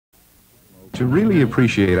To really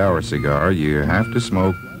appreciate our cigar, you have to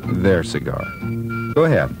smoke their cigar. Go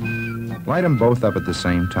ahead. Light them both up at the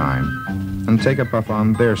same time and take a puff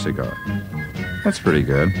on their cigar. That's pretty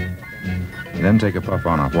good. Then take a puff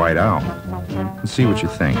on a White Owl and see what you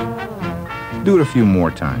think. Do it a few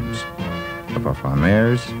more times. A puff on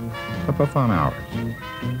theirs, a puff on ours.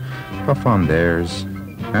 A puff on theirs,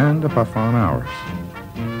 and a puff on ours.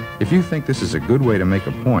 If you think this is a good way to make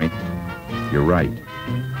a point, you're right.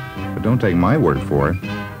 But don't take my word for it.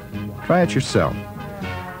 Try it yourself.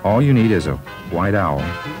 All you need is a White Owl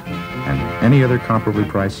and any other comparably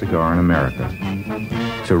priced cigar in America.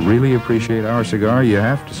 To really appreciate our cigar, you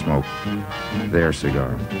have to smoke their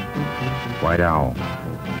cigar. White Owl,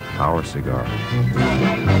 Our Cigar.